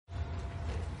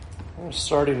I'm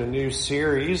starting a new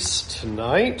series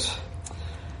tonight.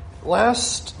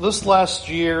 This last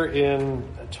year in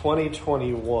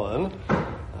 2021,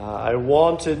 I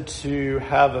wanted to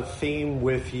have a theme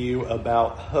with you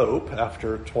about hope.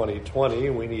 After 2020,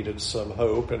 we needed some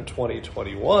hope in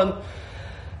 2021.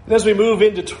 And as we move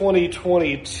into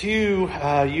 2022,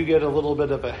 you get a little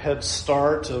bit of a head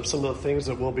start of some of the things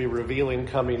that we'll be revealing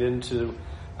coming into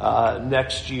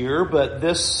next year. But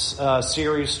this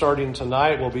series starting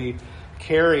tonight will be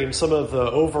carrying some of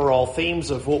the overall themes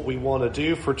of what we want to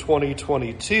do for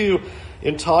 2022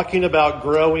 in talking about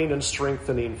growing and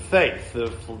strengthening faith.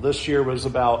 This year was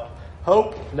about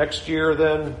hope. Next year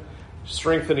then,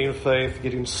 strengthening faith,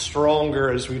 getting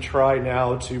stronger as we try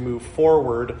now to move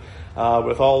forward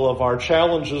with all of our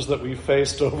challenges that we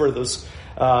faced over these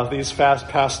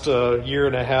past year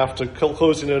and a half to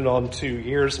closing in on 2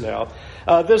 years now.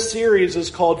 This series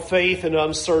is called Faith in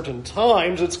Uncertain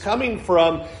Times. It's coming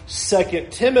from 2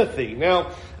 Timothy.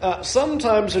 Now,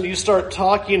 sometimes when you start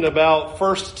talking about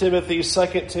 1 Timothy,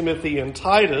 2 Timothy, and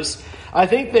Titus, I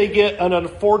think they get an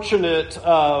unfortunate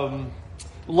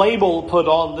label put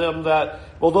on them that,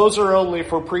 well, those are only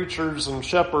for preachers and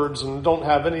shepherds and don't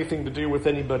have anything to do with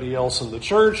anybody else in the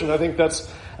church. And I think that's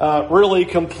really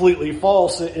completely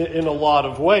false in a lot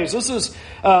of ways. This is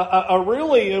a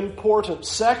really important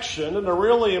section and a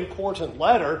really important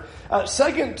letter.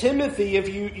 2 Timothy, if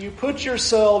you put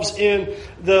yourselves in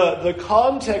the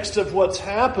context of what's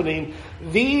happening,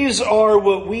 these are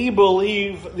what we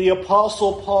believe the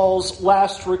Apostle Paul's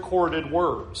last recorded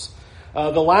words.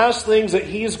 The last things that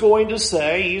he's going to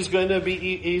say, he's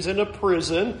in a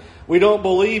prison. We don't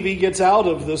believe he gets out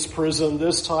of this prison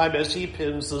this time as he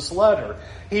pens this letter.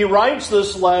 He writes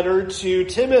this letter to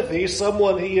Timothy,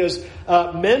 someone he has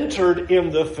mentored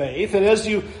in the faith. And as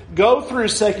you go through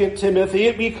 2 Timothy,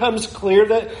 it becomes clear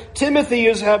that Timothy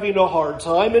is having a hard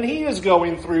time and he is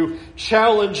going through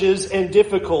challenges and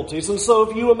difficulties. And so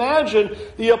if you imagine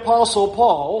the Apostle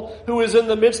Paul, who is in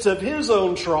the midst of his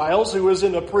own trials, who is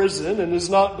in a prison and is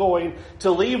not going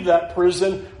to leave that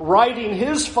prison, writing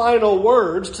his final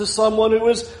words to someone who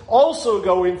is also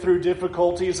going through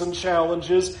difficulties and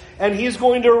challenges, and he's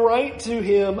going to write to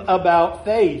him about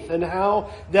faith and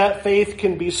how that faith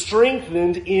can be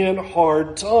strengthened in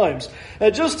hard times.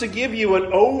 Just to give you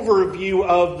an overview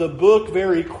of the book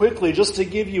very quickly, just to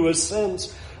give you a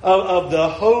sense of the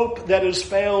hope that is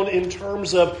found in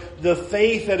terms of the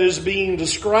faith that is being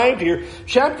described here.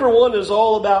 Chapter 1 is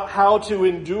all about how to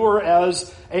endure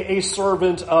as a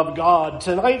servant of God.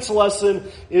 Tonight's lesson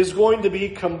is going to be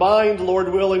combined,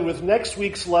 Lord willing, with next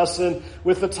week's lesson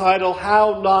with the title,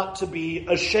 How Not to Be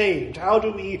Ashamed. How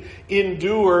do we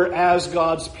endure as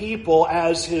God's people,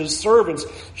 as His servants?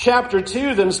 Chapter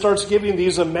 2 then starts giving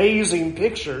these amazing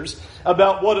pictures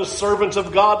about what a servant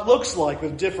of God looks like,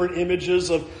 with different images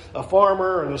of a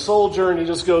farmer and a soldier, and he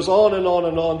just goes on and on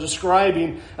and on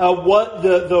describing what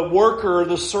the worker,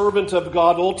 the servant of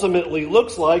God ultimately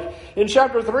looks like. In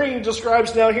chapter 3, he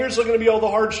describes now, here's going to be all the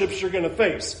hardships you're going to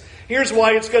face. Here's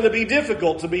why it's going to be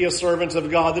difficult to be a servant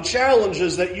of God, the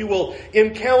challenges that you will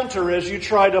encounter as you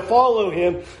try to follow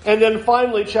Him. And then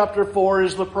finally, chapter 4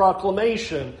 is the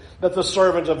proclamation that the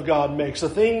servant of God makes. The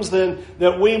things then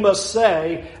that we must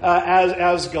say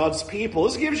as God's people.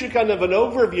 This gives you kind of an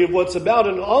overview of what's about,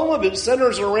 and all of it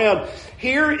centers around,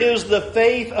 here is the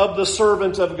faith of the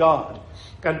servant of God.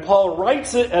 And Paul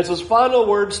writes it as his final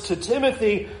words to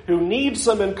Timothy, who needs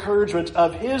some encouragement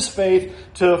of his faith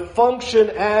to function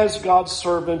as God's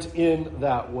servant in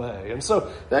that way. And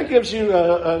so that gives you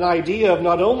an idea of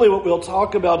not only what we'll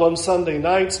talk about on Sunday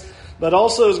nights, but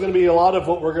also is going to be a lot of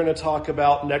what we're going to talk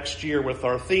about next year with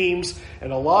our themes.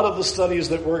 And a lot of the studies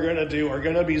that we're going to do are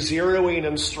going to be zeroing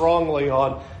in strongly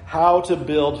on how to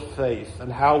build faith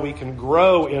and how we can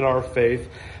grow in our faith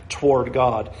toward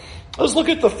God. Let's look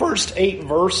at the first 8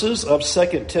 verses of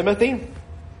 2 Timothy.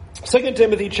 2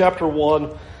 Timothy chapter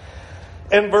 1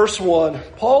 and verse 1.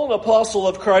 Paul, an apostle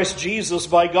of Christ Jesus,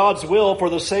 by God's will, for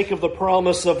the sake of the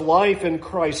promise of life in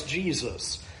Christ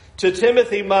Jesus. To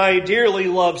Timothy, my dearly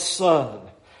loved son,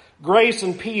 grace,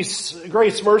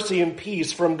 mercy, and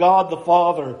peace from God the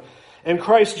Father and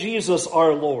Christ Jesus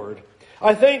our Lord.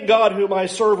 I thank God whom I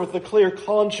serve with a clear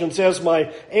conscience as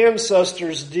my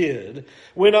ancestors did,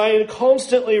 when I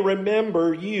constantly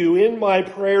remember you in my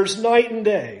prayers night and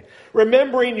day,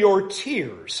 remembering your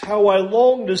tears, how I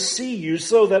long to see you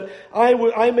so that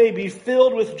I may be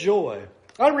filled with joy.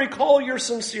 I recall your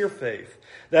sincere faith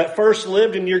that first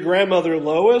lived in your grandmother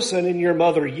Lois and in your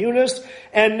mother Eunice,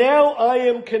 and now I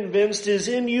am convinced is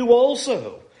in you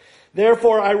also.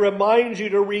 Therefore, I remind you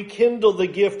to rekindle the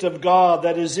gift of God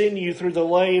that is in you through the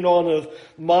laying on of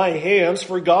my hands.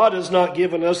 For God has not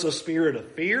given us a spirit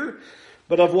of fear,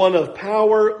 but of one of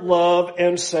power, love,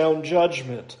 and sound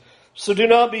judgment. So do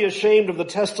not be ashamed of the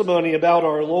testimony about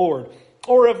our Lord,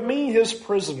 or of me, his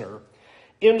prisoner.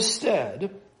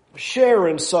 Instead, share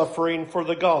in suffering for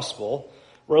the gospel,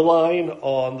 relying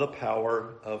on the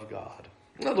power of God.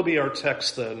 That'll be our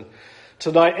text then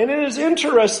tonight. And it is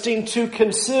interesting to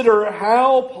consider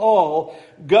how Paul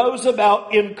goes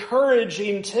about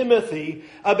encouraging Timothy,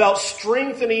 about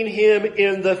strengthening him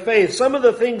in the faith. Some of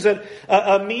the things that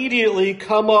immediately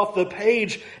come off the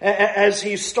page as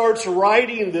he starts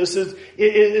writing this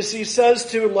is he says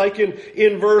to him, like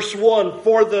in verse 1,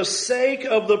 for the sake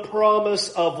of the promise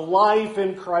of life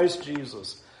in Christ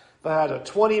Jesus. If I had a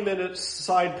 20-minute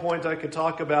side point I could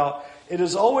talk about, it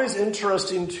is always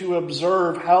interesting to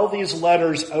observe how these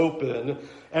letters open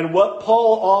and what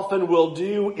Paul often will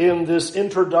do in this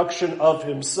introduction of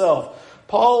himself.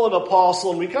 Paul, an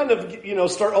apostle, and we kind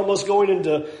of, start almost going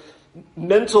into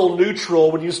mental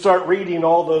neutral when you start reading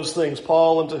all those things.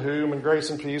 Paul, and to whom, and grace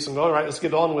and peace, and all right, let's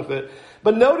get on with it.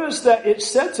 But notice that it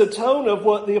sets a tone of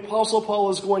what the Apostle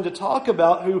Paul is going to talk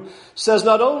about, who says,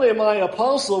 not only am I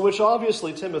apostle, which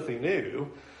obviously Timothy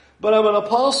knew, but I'm an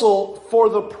apostle for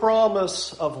the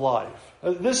promise of life.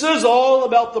 This is all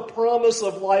about the promise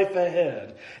of life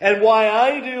ahead. And why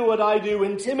I do what I do,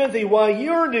 and Timothy, why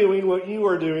you're doing what you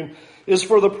are doing, is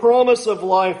for the promise of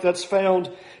life that's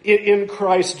found in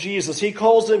Christ Jesus. He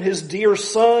calls him his dear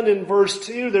son in verse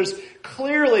 2. There's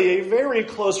clearly a very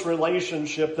close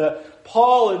relationship that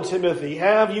Paul and Timothy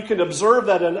have. You can observe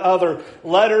that in other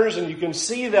letters, and you can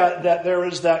see that there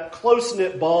is that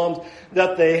close-knit bond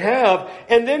that they have.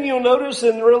 And then you'll notice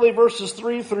in really verses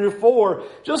 3 through 4,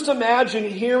 just imagine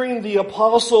hearing the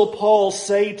Apostle Paul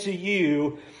say to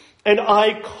you, and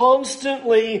I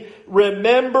constantly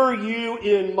remember you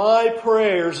in my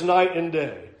prayers night and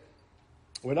day.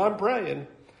 When I'm praying,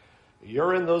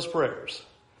 you're in those prayers.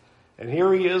 And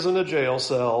here he is in a jail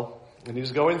cell, and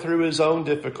he's going through his own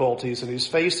difficulties, and he's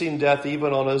facing death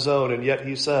even on his own, and yet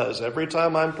he says, every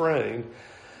time I'm praying,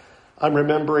 I'm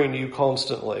remembering you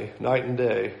constantly, night and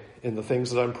day, in the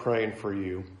things that I'm praying for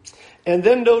you. And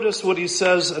then notice what he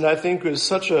says, and I think is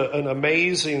such an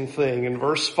amazing thing in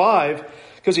verse 5,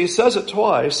 because he says it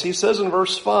twice. He says in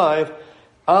verse 5,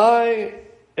 I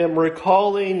am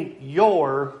recalling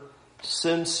your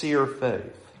sincere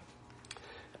faith.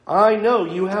 I know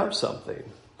you have something.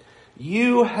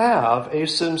 You have a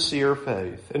sincere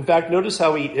faith. In fact, notice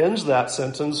how he ends that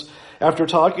sentence after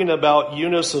talking about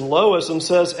Eunice and Lois and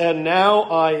says, and now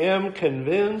I am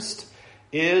convinced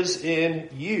is in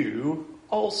you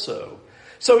also.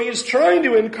 So he's trying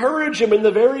to encourage him in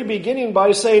the very beginning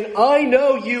by saying, I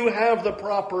know you have the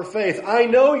proper faith. I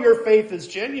know your faith is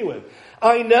genuine.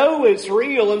 I know it's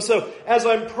real. And so as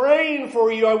I'm praying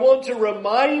for you, I want to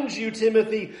remind you,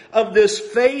 Timothy, of this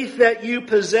faith that you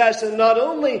possess. And not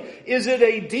only is it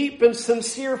a deep and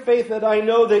sincere faith that I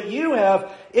know that you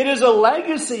have, it is a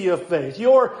legacy of faith.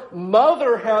 Your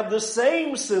mother had the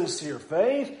same sincere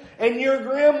faith, and your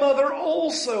grandmother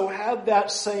also had that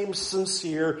same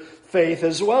sincere faith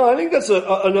as well. I think that's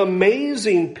an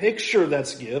amazing picture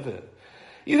that's given.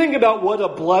 You think about what a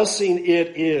blessing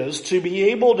it is to be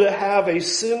able to have a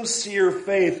sincere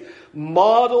faith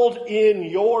modeled in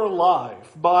your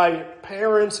life by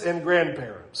parents and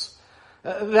grandparents.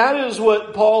 That is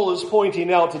what Paul is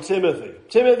pointing out to Timothy.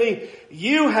 Timothy,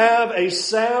 you have a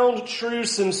sound, true,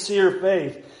 sincere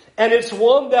faith. And it's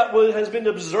one that has been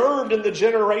observed in the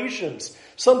generations.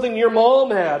 Something your mom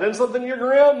had and something your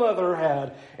grandmother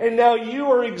had. And now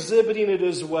you are exhibiting it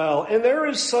as well. And there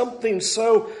is something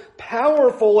so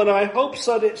powerful, and I hope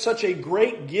such a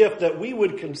great gift that we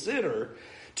would consider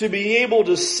to be able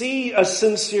to see a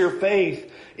sincere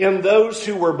faith in those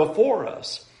who were before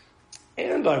us.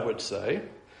 And I would say,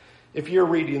 if you're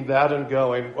reading that and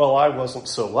going, well, I wasn't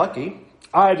so lucky,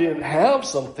 I didn't have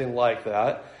something like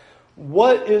that,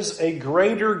 what is a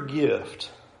greater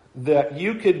gift that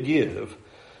you could give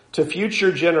to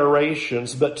future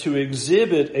generations but to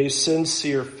exhibit a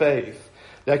sincere faith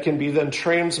that can be then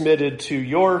transmitted to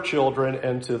your children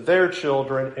and to their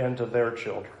children and to their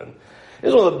children?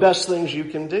 It's one of the best things you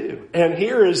can do. And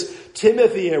here is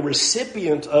Timothy, a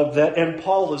recipient of that, and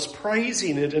Paul is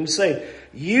praising it and saying,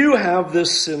 you have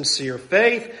this sincere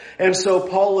faith. And so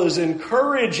Paul is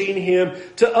encouraging him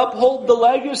to uphold the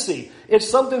legacy. It's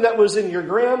something that was in your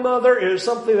grandmother, it is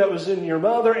something that was in your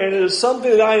mother, and it is something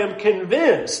that I am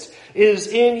convinced is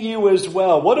in you as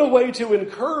well. What a way to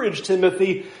encourage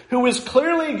Timothy, who is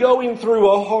clearly going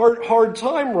through a hard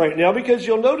time right now, because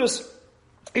you'll notice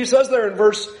he says there in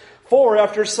verse 4,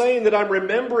 after saying that I'm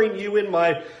remembering you in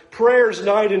my prayers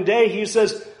night and day, he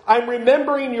says, I'm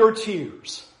remembering your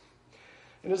tears.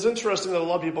 And it's interesting that a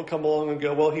lot of people come along and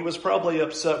go, well, he was probably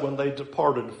upset when they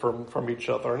departed from each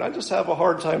other. And I just have a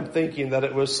hard time thinking that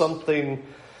it was something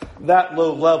that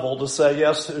low level to say,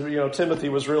 yes, Timothy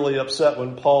was really upset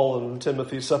when Paul and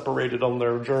Timothy separated on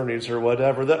their journeys or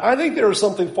whatever. That I think there was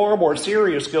something far more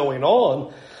serious going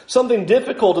on, something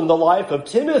difficult in the life of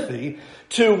Timothy,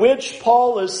 to which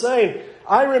Paul is saying,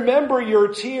 I remember your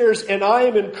tears and I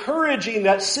am encouraging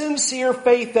that sincere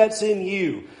faith that's in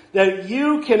you, that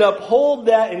you can uphold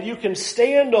that and you can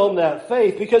stand on that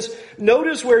faith. Because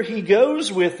notice where he goes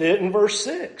with it in verse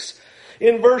 6.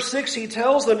 In verse 6 he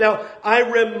tells them, now I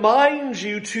remind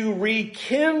you to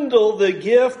rekindle the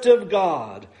gift of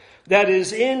God that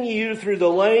is in you through the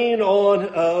laying on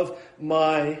of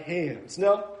my hands.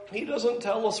 Now, he doesn't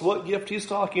tell us what gift he's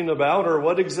talking about or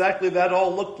what exactly that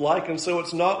all looked like, and so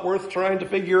it's not worth trying to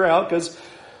figure out because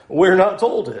we're not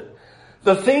told it.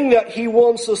 The thing that he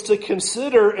wants us to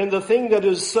consider and the thing that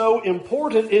is so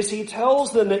important is he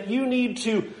tells them that you need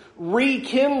to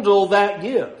rekindle that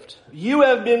gift. You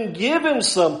have been given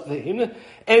something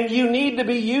and you need to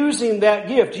be using that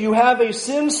gift. You have a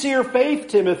sincere faith,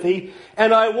 Timothy,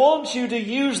 and I want you to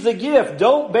use the gift.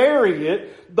 Don't bury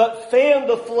it, but fan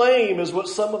the flame is what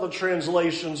some of the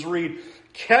translations read.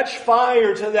 Catch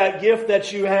fire to that gift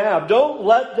that you have. Don't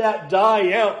let that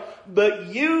die out, but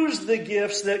use the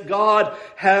gifts that God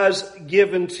has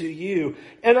given to you.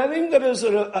 And I think that is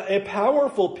a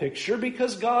powerful picture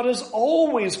because God is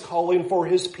always calling for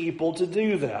His people to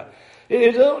do that.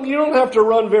 You don't have to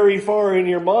run very far in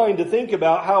your mind to think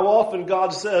about how often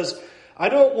God says, I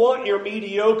don't want your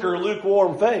mediocre,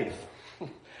 lukewarm faith.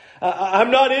 I'm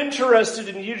not interested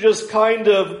in you just kind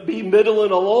of be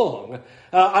middling along.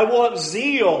 I want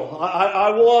zeal. I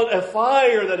want a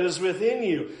fire that is within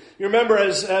you. You remember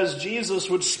as Jesus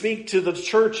would speak to the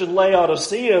church in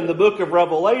Laodicea in the book of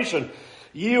Revelation,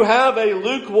 you have a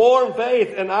lukewarm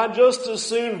faith and I just as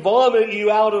soon vomit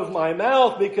you out of my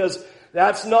mouth because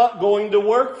that's not going to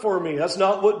work for me. That's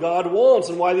not what God wants,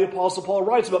 and why the Apostle Paul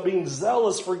writes about being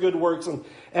zealous for good works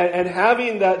and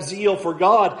having that zeal for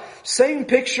God. Same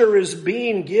picture is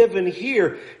being given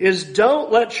here, is don't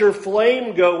let your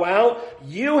flame go out.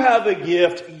 You have a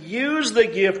gift. Use the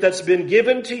gift that's been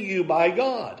given to you by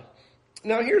God.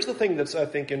 Now here's the thing that's, I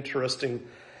think, interesting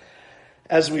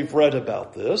as we've read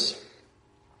about this.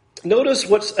 Notice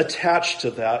what's attached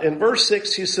to that. In verse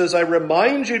 6, he says, I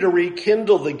remind you to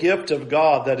rekindle the gift of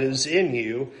God that is in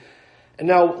you. And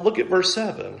now look at verse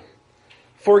 7.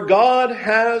 For God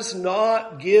has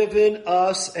not given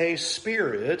us a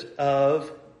spirit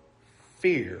of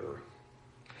fear.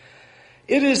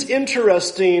 It is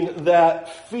interesting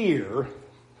that fear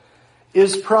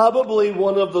is probably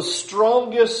one of the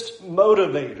strongest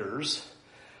motivators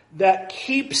that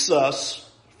keeps us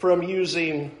from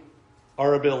using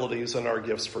our abilities and our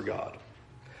gifts for God.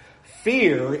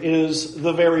 Fear is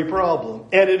the very problem.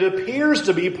 And it appears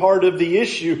to be part of the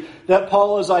issue that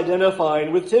Paul is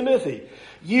identifying with Timothy.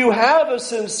 You have a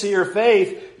sincere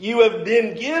faith. You have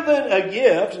been given a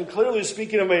gift, and clearly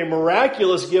speaking of a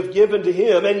miraculous gift given to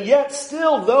him, and yet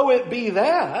still, though it be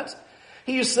that,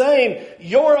 he's saying,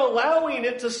 you're allowing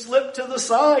it to slip to the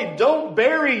side. Don't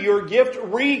bury your gift.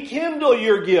 Rekindle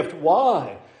your gift.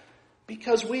 Why?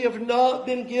 Because we have not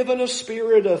been given a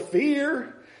spirit of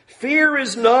fear. Fear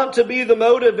is not to be the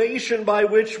motivation by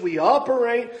which we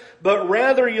operate, but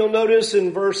rather you'll notice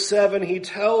in verse 7, he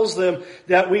tells them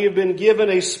that we have been given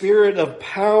a spirit of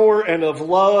power and of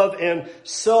love and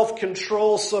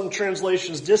self-control. Some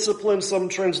translations discipline, some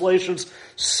translations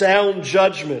sound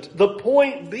judgment. The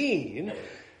point being,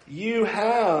 you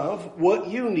have what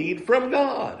you need from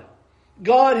God.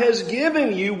 God has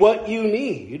given you what you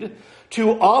need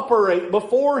to operate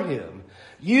before Him.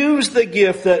 Use the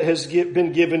gift that has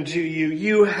been given to you.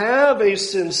 You have a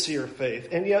sincere faith.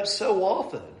 And yet so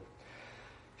often,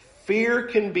 fear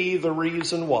can be the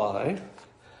reason why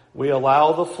we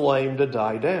allow the flame to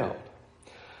die down.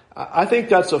 I think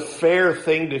that's a fair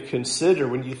thing to consider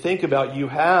when you think about you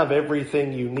have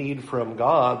everything you need from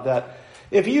God. That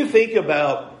if you think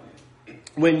about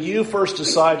when you first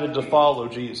decided to follow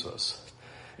Jesus,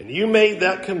 and you made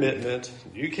that commitment,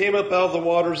 you came up out of the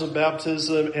waters of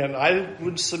baptism, and I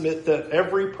would submit that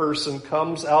every person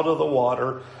comes out of the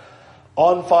water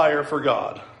on fire for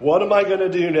God. What am I going to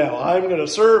do now? I'm going to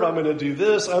serve, I'm going to do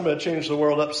this, I'm going to change the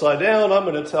world upside down, I'm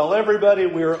going to tell everybody.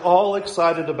 We're all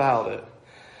excited about it.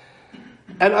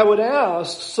 And I would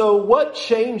ask, so what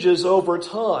changes over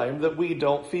time that we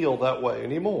don't feel that way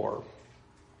anymore?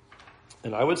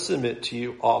 And I would submit to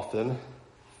you often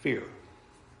fear.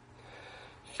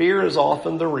 fear is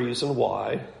often the reason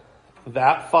why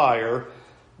that fire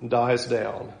dies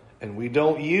down. And we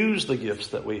don't use the gifts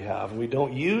that we have, and we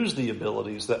don't use the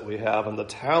abilities that we have and the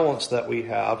talents that we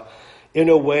have in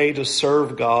a way to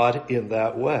serve God in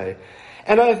that way.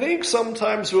 And I think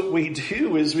sometimes what we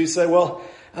do is we say, well,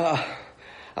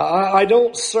 I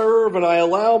don't serve and I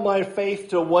allow my faith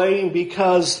to wane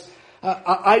because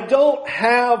I don't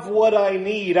have what I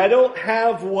need. I don't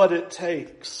have what it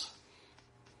takes.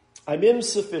 I'm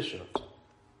insufficient.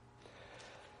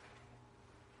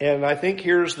 And I think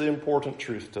here's the important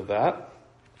truth to that.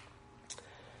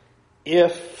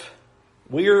 If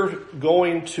we're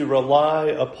going to rely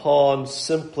upon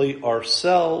simply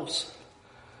ourselves,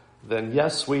 then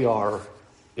yes, we are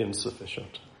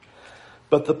insufficient.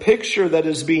 But the picture that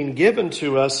is being given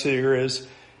to us here is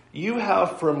you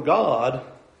have from God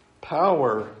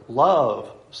power, love,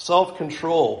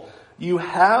 self-control. You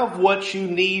have what you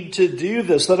need to do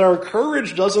this, that our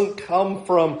courage doesn't come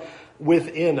from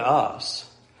within us,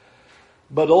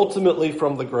 but ultimately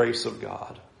from the grace of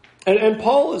God. And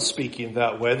Paul is speaking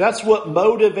that way. That's what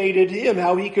motivated him,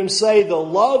 how he can say the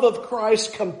love of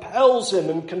Christ compels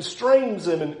him and constrains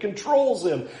him and controls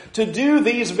him to do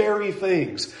these very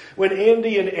things. When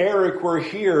Andy and Eric were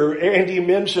here, Andy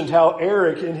mentioned how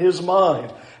Eric, in his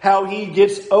mind, how he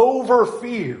gets over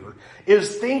fear,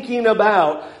 is thinking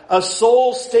about a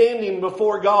soul standing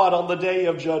before God on the day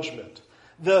of judgment.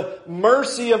 The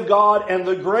mercy of God and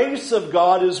the grace of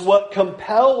God is what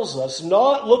compels us,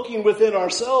 not looking within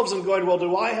ourselves and going, well,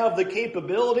 do I have the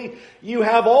capability? You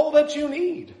have all that you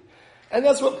need. And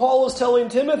that's what Paul is telling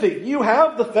Timothy. You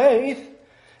have the faith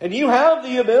and you have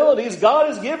the abilities. God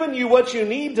has given you what you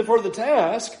need for the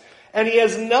task, and he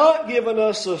has not given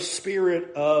us a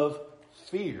spirit of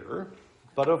fear,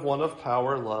 but of one of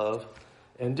power, love,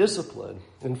 and discipline.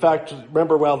 In fact,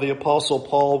 remember how the Apostle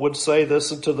Paul would say this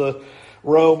to the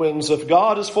Romans, if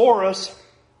God is for us,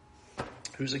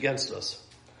 who's against us?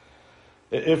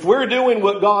 If we're doing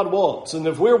what God wants, and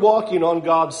if we're walking on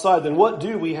God's side, then what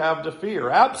do we have to fear?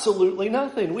 Absolutely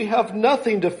nothing. We have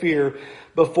nothing to fear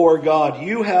before God.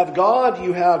 You have God,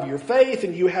 you have your faith,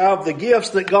 and you have the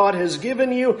gifts that God has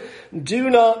given you. Do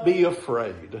not be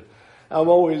afraid. I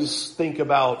always think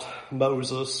about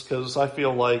Moses because I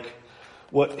feel like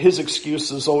what his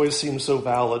excuses always seem so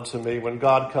valid to me when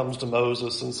God comes to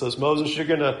Moses and says, Moses, you're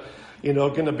going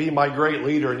to be my great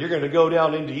leader, and you're going to go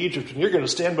down into Egypt, and you're going to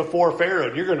stand before Pharaoh,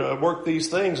 and you're going to work these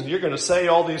things, and you're going to say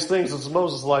all these things. And so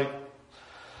Moses is like,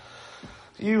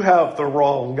 you have the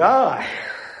wrong guy.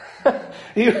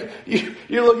 He's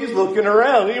looking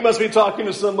around. You must be talking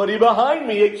to somebody behind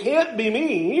me. It can't be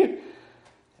me.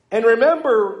 And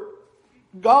remember,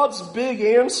 God's big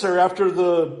answer after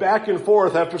the back and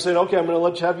forth, after saying, okay, I'm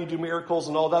going to have you do miracles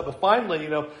and all that. But finally,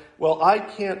 well, I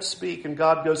can't speak. And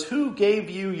God goes, who gave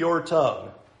you your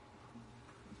tongue?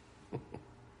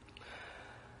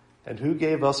 And who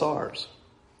gave us ours?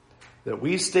 That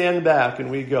we stand back and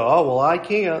we go, oh, well, I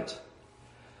can't.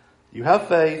 You have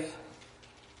faith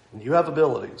and you have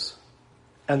abilities.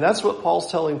 And that's what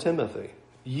Paul's telling Timothy.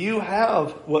 You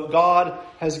have what God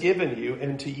has given you,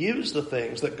 and to use the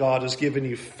things that God has given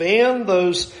you. Fan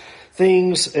those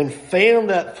things and fan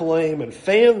that flame and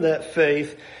fan that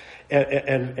faith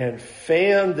and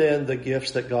fan then the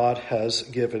gifts that God has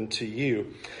given to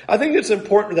you. I think it's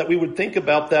important that we would think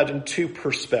about that in two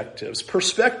perspectives.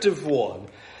 Perspective one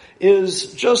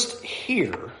is just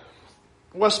here,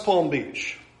 West Palm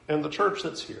Beach, and the church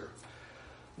that's here.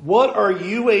 What are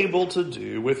you able to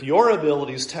do with your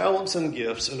abilities, talents, and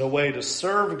gifts in a way to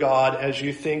serve God as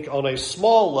you think on a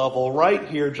small level right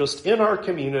here, just in our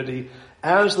community,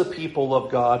 as the people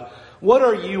of God? What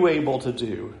are you able to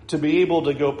do to be able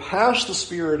to go past the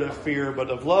spirit of fear, but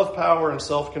of love, power, and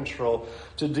self-control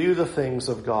to do the things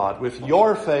of God with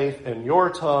your faith and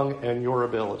your tongue and your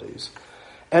abilities?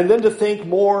 And then to think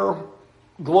more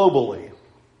globally,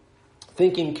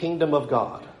 thinking kingdom of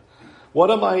God. What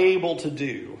am I able to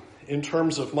do in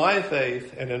terms of my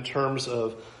faith and in terms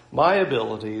of my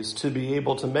abilities to be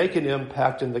able to make an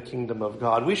impact in the kingdom of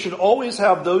God? We should always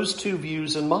have those two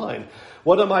views in mind.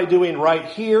 What am I doing right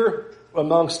here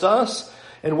amongst us?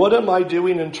 And what am I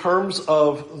doing in terms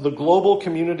of the global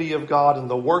community of God and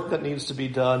the work that needs to be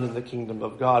done in the kingdom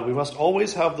of God? We must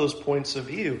always have those points of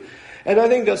view. And I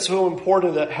think that's so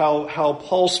important that how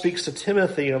Paul speaks to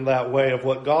Timothy in that way of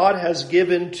what God has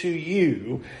given to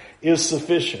you is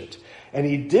sufficient. And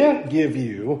he didn't give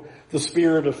you the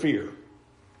spirit of fear.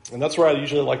 And that's where I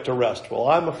usually like to rest. Well,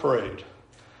 I'm afraid.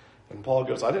 And Paul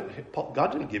goes,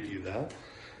 God didn't give you that.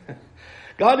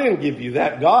 God didn't give you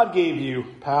that. God gave you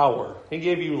power. He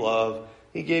gave you love.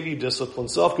 He gave you discipline,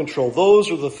 self-control.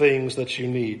 Those are the things that you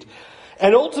need.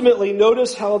 And ultimately,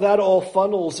 notice how that all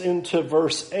funnels into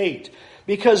verse 8.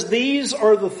 Because these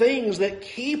are the things that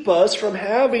keep us from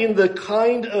having the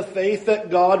kind of faith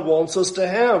that God wants us to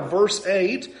have. Verse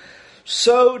 8,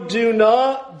 so do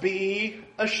not be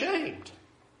ashamed.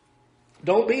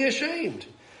 Don't be ashamed.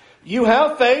 You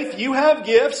have faith, you have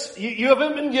gifts, you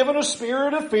haven't been given a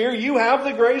spirit of fear, you have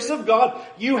the grace of God,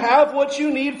 you have what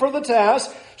you need for the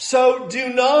task, so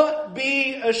do not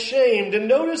be ashamed. And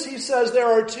notice he says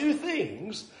there are two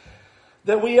things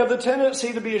that we have the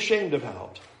tendency to be ashamed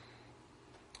about.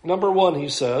 Number one, he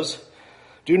says,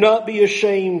 do not be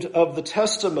ashamed of the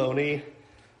testimony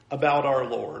about our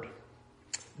Lord.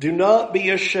 Do not be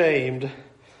ashamed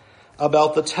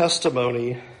about the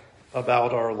testimony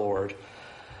about our Lord.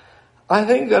 I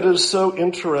think that is so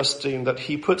interesting that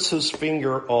he puts his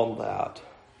finger on that.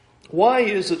 Why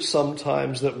is it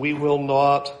sometimes that we will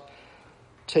not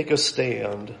take a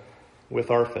stand with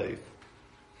our faith?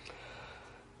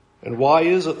 And why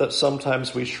is it that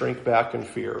sometimes we shrink back in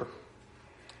fear?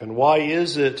 And why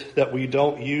is it that we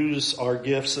don't use our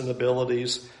gifts and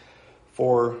abilities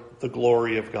for the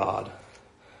glory of God?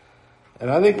 And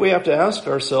I think we have to ask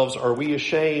ourselves, are we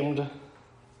ashamed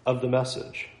of the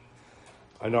message?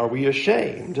 And are we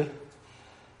ashamed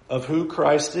of who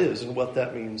Christ is and what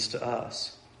that means to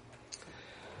us?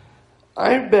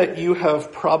 I bet you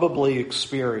have probably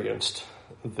experienced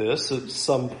this at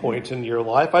some point in your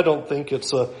life. I don't think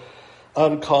it's an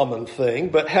uncommon thing,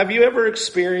 but have you ever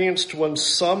experienced when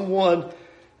someone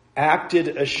acted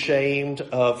ashamed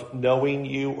of knowing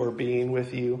you or being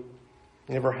with you?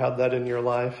 You ever had that in your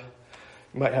life?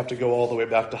 You might have to go all the way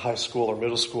back to high school or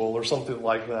middle school or something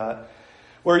like that,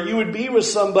 where you would be with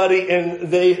somebody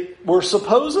and they were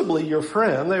supposedly your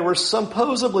friend, they were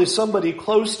supposedly somebody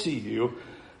close to you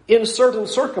in certain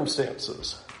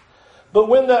circumstances. But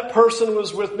when that person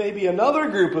was with maybe another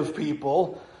group of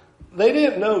people, they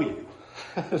didn't know you.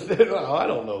 I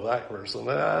don't know that person.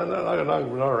 I'm not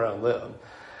around them.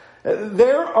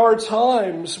 There are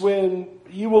times when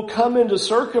you will come into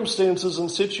circumstances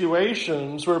and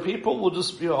situations where people will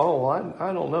just be, I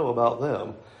don't know about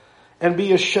them, and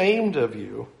be ashamed of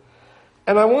you.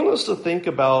 And I want us to think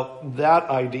about that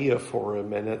idea for a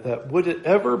minute, that would it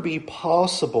ever be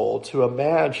possible to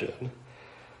imagine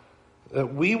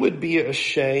that we would be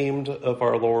ashamed of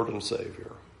our Lord and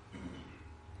Savior?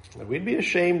 That we'd be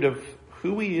ashamed of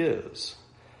who He is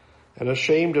and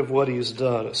ashamed of what He's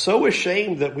done. So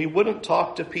ashamed that we wouldn't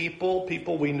talk to people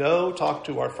we know, talk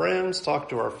to our friends, talk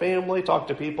to our family, talk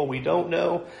to people we don't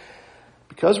know,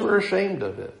 because we're ashamed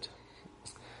of it.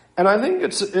 And I think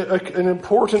it's an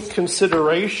important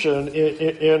consideration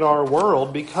in our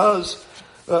world, because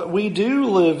we do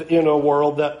live in a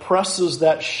world that presses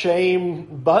that shame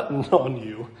button on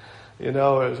you. You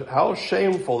know, how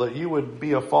shameful that you would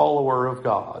be a follower of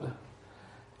God.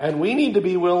 And we need to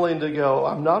be willing to go,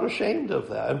 I'm not ashamed of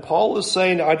that. And Paul is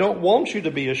saying, I don't want you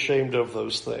to be ashamed of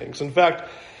those things. In fact,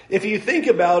 if you think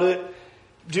about it,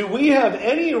 do we have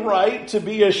any right to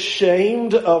be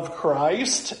ashamed of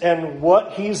Christ and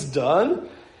what He's done?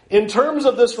 In terms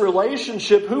of this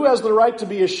relationship, who has the right to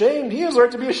be ashamed? He has the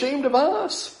right to be ashamed of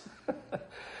us.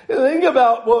 Think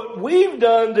about what we've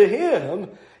done to Him.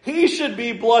 He should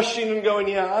be blushing and going,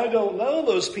 yeah, I don't know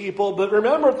those people. But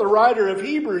remember what the writer of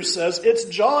Hebrews says, it's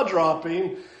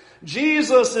jaw-dropping.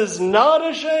 Jesus is not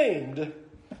ashamed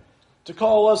to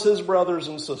call us His brothers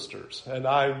and sisters. And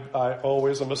I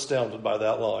always am astounded by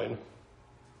that line.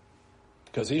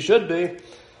 Because He should be.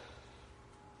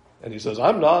 And He says,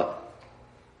 I'm not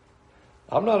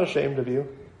ashamed of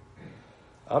you.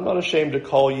 I'm not ashamed to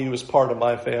call you as part of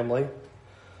my family.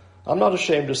 I'm not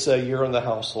ashamed to say you're in the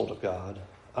household of God.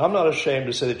 I'm not ashamed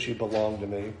to say that you belong to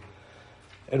me.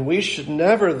 And we should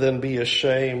never then be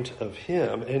ashamed of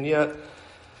Him. And yet,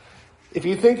 if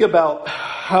you think about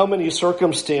how many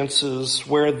circumstances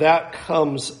where that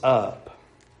comes up,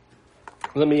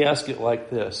 let me ask it like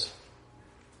this.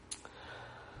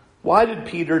 Why did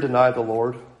Peter deny the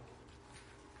Lord?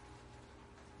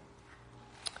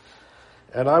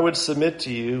 And I would submit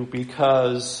to you,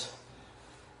 because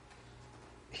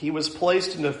he was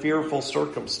placed in a fearful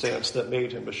circumstance that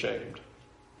made him ashamed.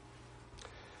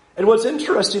 And what's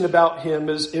interesting about him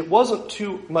is it wasn't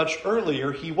too much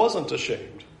earlier he wasn't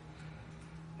ashamed.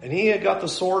 And he had got the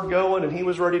sword going and he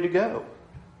was ready to go.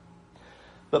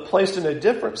 But placed in a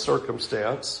different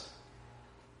circumstance,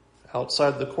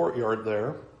 outside the courtyard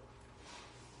there,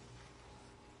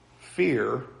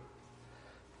 fear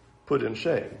put in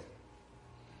shame.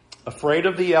 Afraid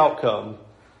of the outcome,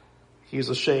 he's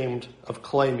ashamed of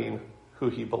claiming who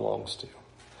he belongs to.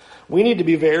 We need to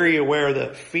be very aware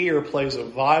that fear plays a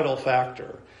vital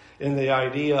factor in the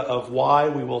idea of why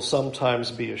we will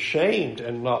sometimes be ashamed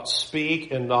and not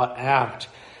speak and not act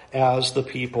as the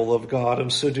people of God.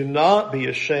 And so do not be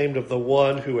ashamed of the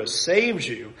one who has saved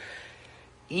you,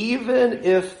 even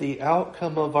if the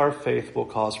outcome of our faith will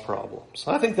cause problems.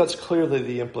 I think that's clearly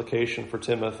the implication for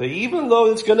Timothy. Even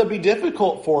though it's going to be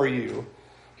difficult for you.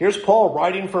 Here's Paul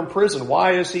writing from prison.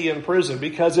 Why is he in prison?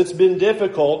 Because it's been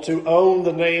difficult to own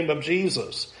the name of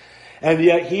Jesus. And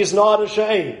yet he's not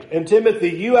ashamed. And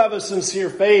Timothy, you have a sincere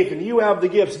faith and you have the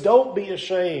gifts. Don't be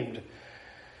ashamed.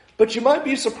 But you might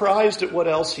be surprised at what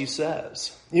else he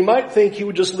says. You might think he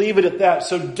would just leave it at that.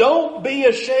 So don't be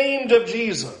ashamed of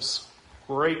Jesus.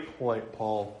 Great point,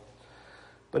 Paul.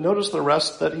 But notice the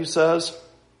rest that he says.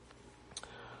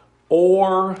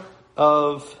 Or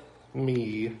of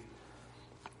me,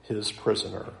 his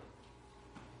prisoner.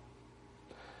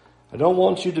 I don't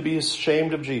want you to be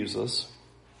ashamed of Jesus.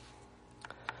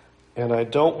 And I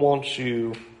don't want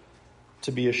you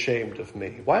to be ashamed of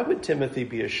me. Why would Timothy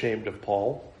be ashamed of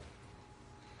Paul?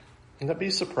 Wouldn't that be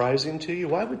surprising to you?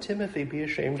 Why would Timothy be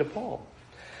ashamed of Paul?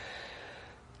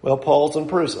 Well, Paul's in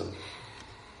prison.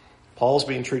 Paul's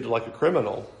being treated like a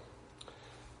criminal.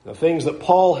 The things that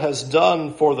Paul has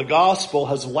done for the gospel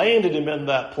has landed him in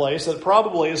that place that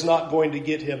probably is not going to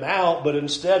get him out, but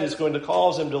instead is going to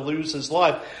cause him to lose his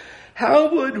life.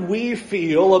 How would we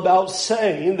feel about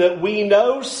saying that we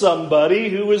know somebody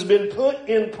who has been put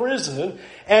in prison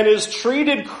and is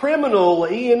treated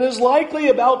criminally and is likely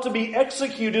about to be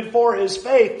executed for his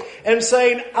faith, and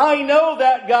saying, I know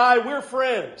that guy, we're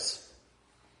friends?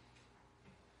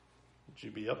 Would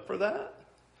you be up for that?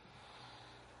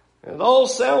 And it all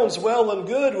sounds well and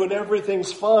good when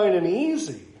everything's fine and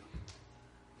easy.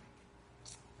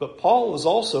 But Paul is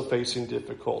also facing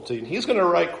difficulty, and he's going to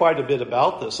write quite a bit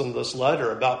about this in this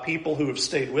letter, about people who have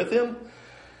stayed with him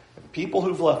and people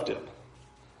who've left him.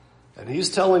 And he's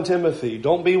telling Timothy,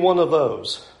 don't be one of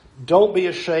those. Don't be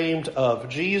ashamed of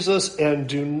Jesus, and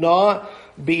do not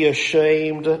be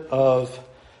ashamed of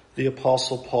the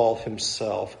Apostle Paul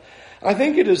himself. I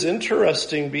think it is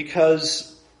interesting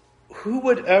because who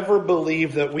would ever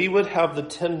believe that we would have the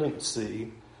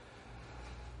tendency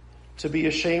to be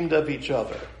ashamed of each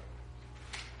other?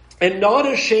 And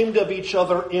not ashamed of each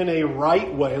other in a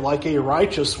right way, like a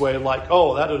righteous way, like,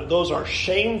 those are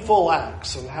shameful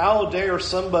acts, and how dare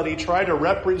somebody try to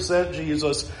represent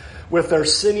Jesus with their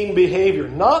sinning behavior.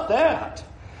 Not that,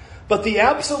 but the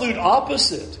absolute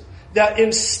opposite. That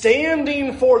in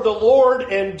standing for the Lord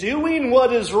and doing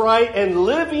what is right and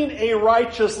living a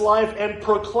righteous life and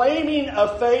proclaiming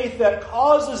a faith that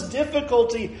causes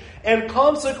difficulty and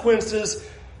consequences,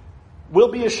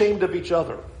 we'll be ashamed of each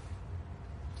other,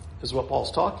 is what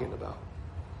Paul's talking about.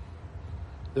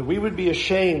 That we would be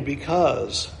ashamed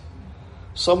because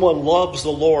someone loves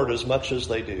the Lord as much as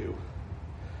they do,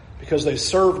 because they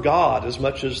serve God as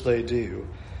much as they do,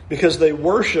 because they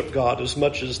worship God as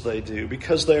much as they do,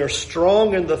 because they are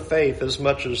strong in the faith as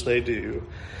much as they do.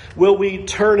 Will we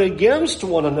turn against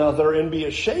one another and be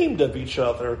ashamed of each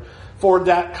other for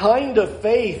that kind of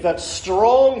faith, that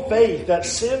strong faith, that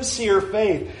sincere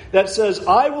faith that says,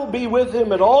 I will be with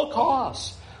him at all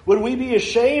costs? Would we be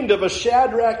ashamed of a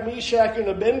Shadrach, Meshach, and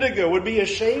Abednego? Would we be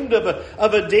ashamed of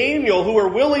a Daniel who are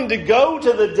willing to go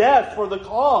to the death for the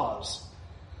cause?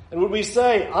 And would we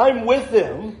say, I'm with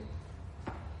them?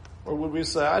 Or would we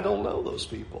say, I don't know those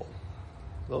people?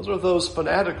 Those are those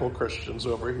fanatical Christians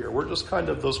over here. We're just kind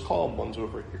of those calm ones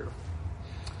over here.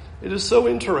 It is so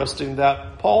interesting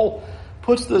that Paul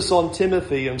puts this on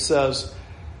Timothy and says,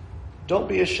 don't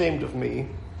be ashamed of me.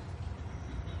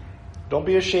 Don't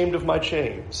be ashamed of my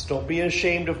chains. Don't be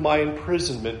ashamed of my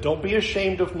imprisonment. Don't be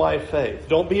ashamed of my faith.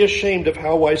 Don't be ashamed of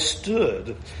how I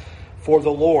stood for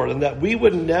the Lord. And that we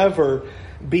would never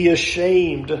be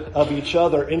ashamed of each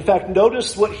other. In fact,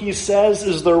 notice what he says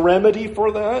is the remedy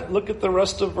for that. Look at the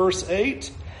rest of verse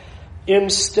 8.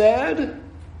 Instead,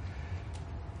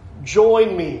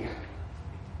 join me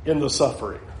in the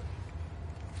suffering.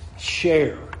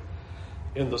 Share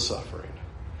in the suffering.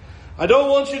 I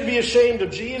don't want you to be ashamed of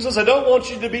Jesus. I don't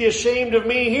want you to be ashamed of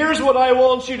me. Here's what I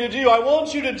want you to do. I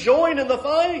want you to join in the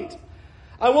fight.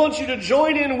 I want you to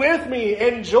join in with me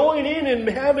and join in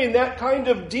having that kind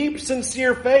of deep,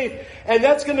 sincere faith. And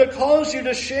that's going to cause you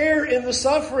to share in the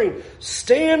suffering.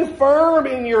 Stand firm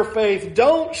in your faith.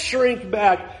 Don't shrink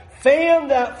back. Fan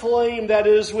that flame that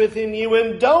is within you,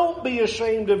 and don't be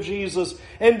ashamed of Jesus,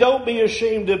 and don't be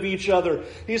ashamed of each other.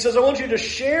 He says, I want you to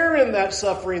share in that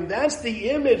suffering. That's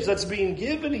the image that's being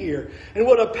given here. And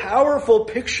what a powerful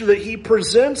picture that he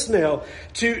presents now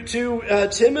to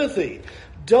Timothy.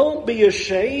 Don't be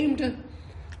ashamed,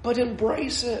 but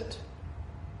embrace it.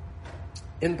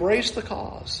 Embrace the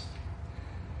cause.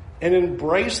 and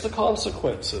embrace the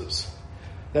consequences.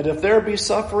 That if there be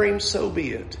suffering, so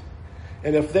be it.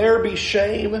 And if there be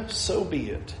shame, so be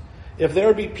it. If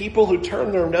there be people who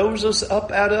turn their noses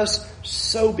up at us,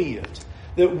 so be it.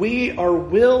 That we are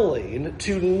willing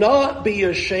to not be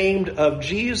ashamed of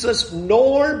Jesus,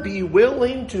 nor be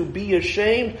willing to be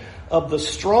ashamed of the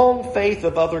strong faith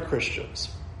of other Christians.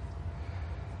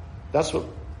 That's what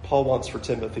Paul wants for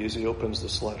Timothy as he opens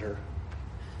this letter.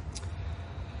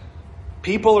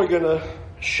 People are going to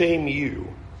shame you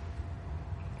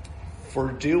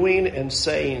for doing and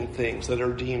saying things that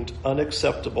are deemed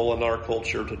unacceptable in our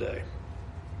culture today.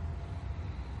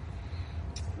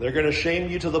 They're going to shame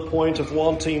you to the point of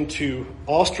wanting to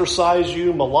ostracize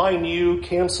you, malign you,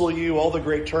 cancel you, all the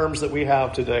great terms that we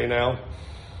have today now.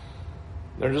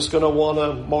 They're just going to want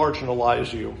to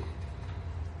marginalize you.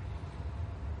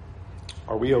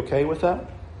 Are we okay with that?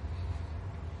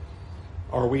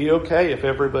 Are we okay if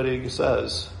everybody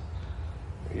says,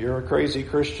 you're a crazy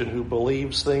Christian who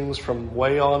believes things from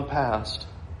way on past,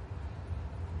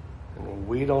 and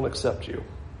we don't accept you?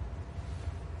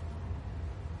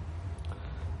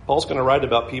 Paul's going to write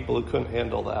about people who couldn't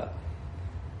handle that.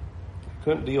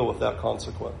 Couldn't deal with that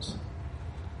consequence.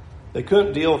 They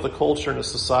couldn't deal with the culture and the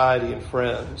society and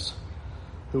friends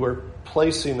who are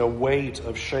placing a weight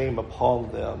of shame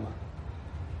upon them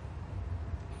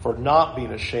for not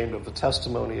being ashamed of the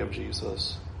testimony of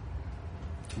Jesus,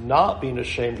 not being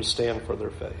ashamed to stand for their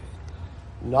faith,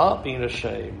 not being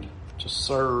ashamed to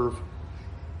serve,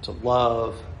 to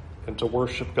love, and to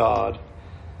worship God,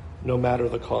 no matter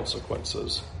the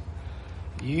consequences.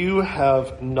 You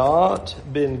have not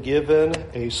been given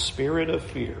a spirit of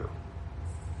fear.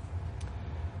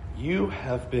 You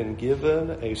have been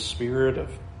given a spirit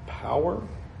of power,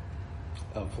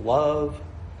 of love,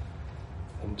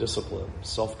 and discipline,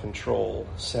 self-control,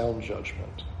 sound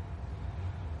judgment.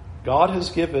 God has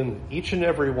given each and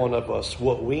every one of us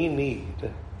what we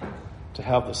need to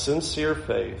have the sincere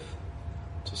faith,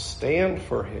 to stand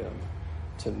for Him,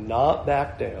 to not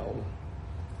back down,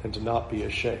 and to not be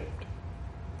ashamed.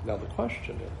 Now the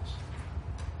question is,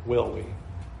 will we?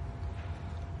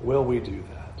 Will we do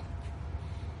that?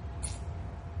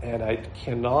 And I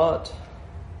cannot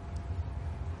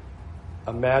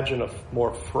imagine a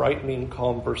more frightening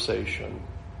conversation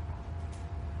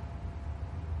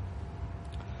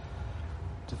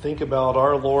to think about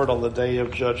our Lord on the day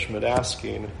of judgment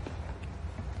asking,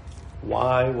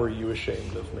 why were you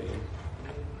ashamed of me?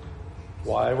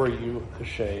 Why were you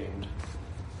ashamed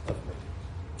of me?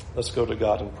 Let's go to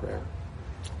God in prayer.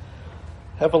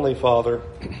 Heavenly Father,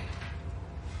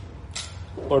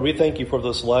 Lord, we thank you for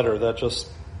this letter that just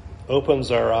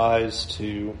opens our eyes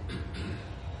to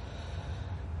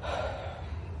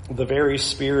the very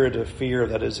spirit of fear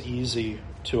that is easy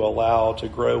to allow to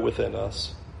grow within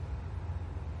us.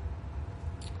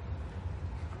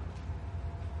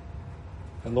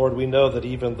 And Lord, we know that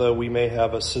even though we may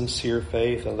have a sincere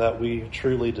faith and that we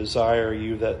truly desire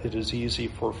you, that it is easy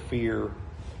for fear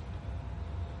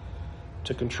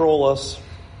to control us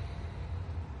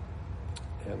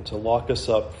and to lock us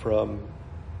up from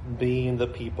being the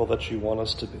people that you want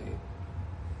us to be.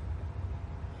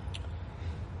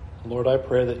 Lord, I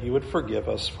pray that you would forgive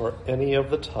us for any of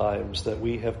the times that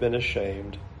we have been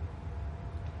ashamed,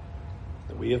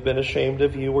 that we have been ashamed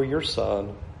of you or your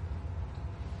Son,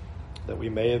 that we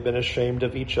may have been ashamed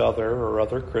of each other or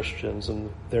other Christians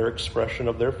and their expression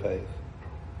of their faith.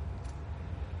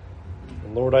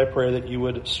 And Lord, I pray that you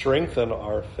would strengthen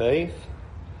our faith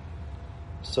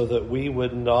so that we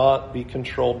would not be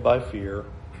controlled by fear,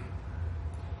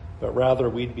 but rather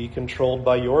we'd be controlled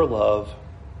by your love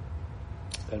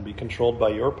and be controlled by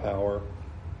your power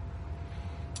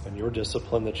and your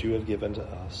discipline that you have given to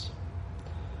us.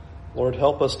 Lord,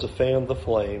 help us to fan the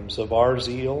flames of our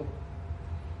zeal,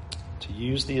 to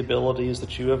use the abilities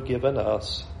that you have given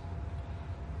us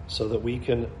so that we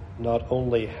can not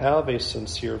only have a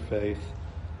sincere faith,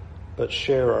 but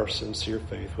share our sincere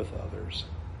faith with others.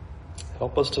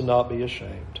 Help us to not be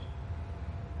ashamed,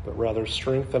 but rather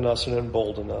strengthen us and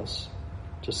embolden us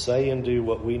to say and do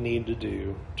what we need to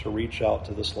do to reach out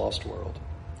to this lost world.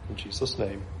 In Jesus'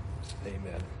 name,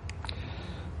 amen.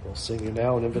 We'll sing you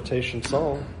now an invitation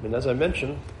song. And as I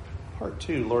mentioned, part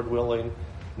 2, Lord willing,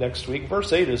 next week.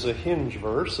 Verse 8 is a hinge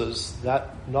verse, as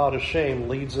that not ashamed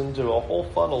leads into a whole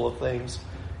funnel of things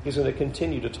he's going to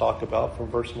continue to talk about from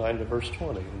verse 9 to verse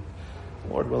 20.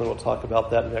 And Lord willing, we'll talk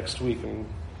about that next week. And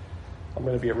I'm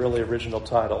going to be a really original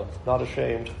title, Not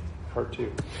Ashamed, part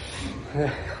 2.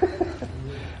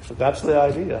 So that's the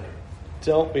idea.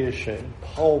 Don't be ashamed.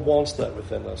 Paul wants that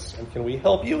within us. And can we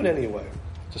help you in any way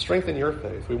to strengthen your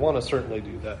faith? We want to certainly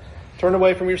do that. turn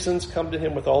away from your sins, come to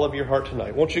him with all of your heart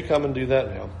tonight. Won't you come and do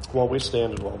that now while we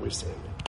stand and while we sing?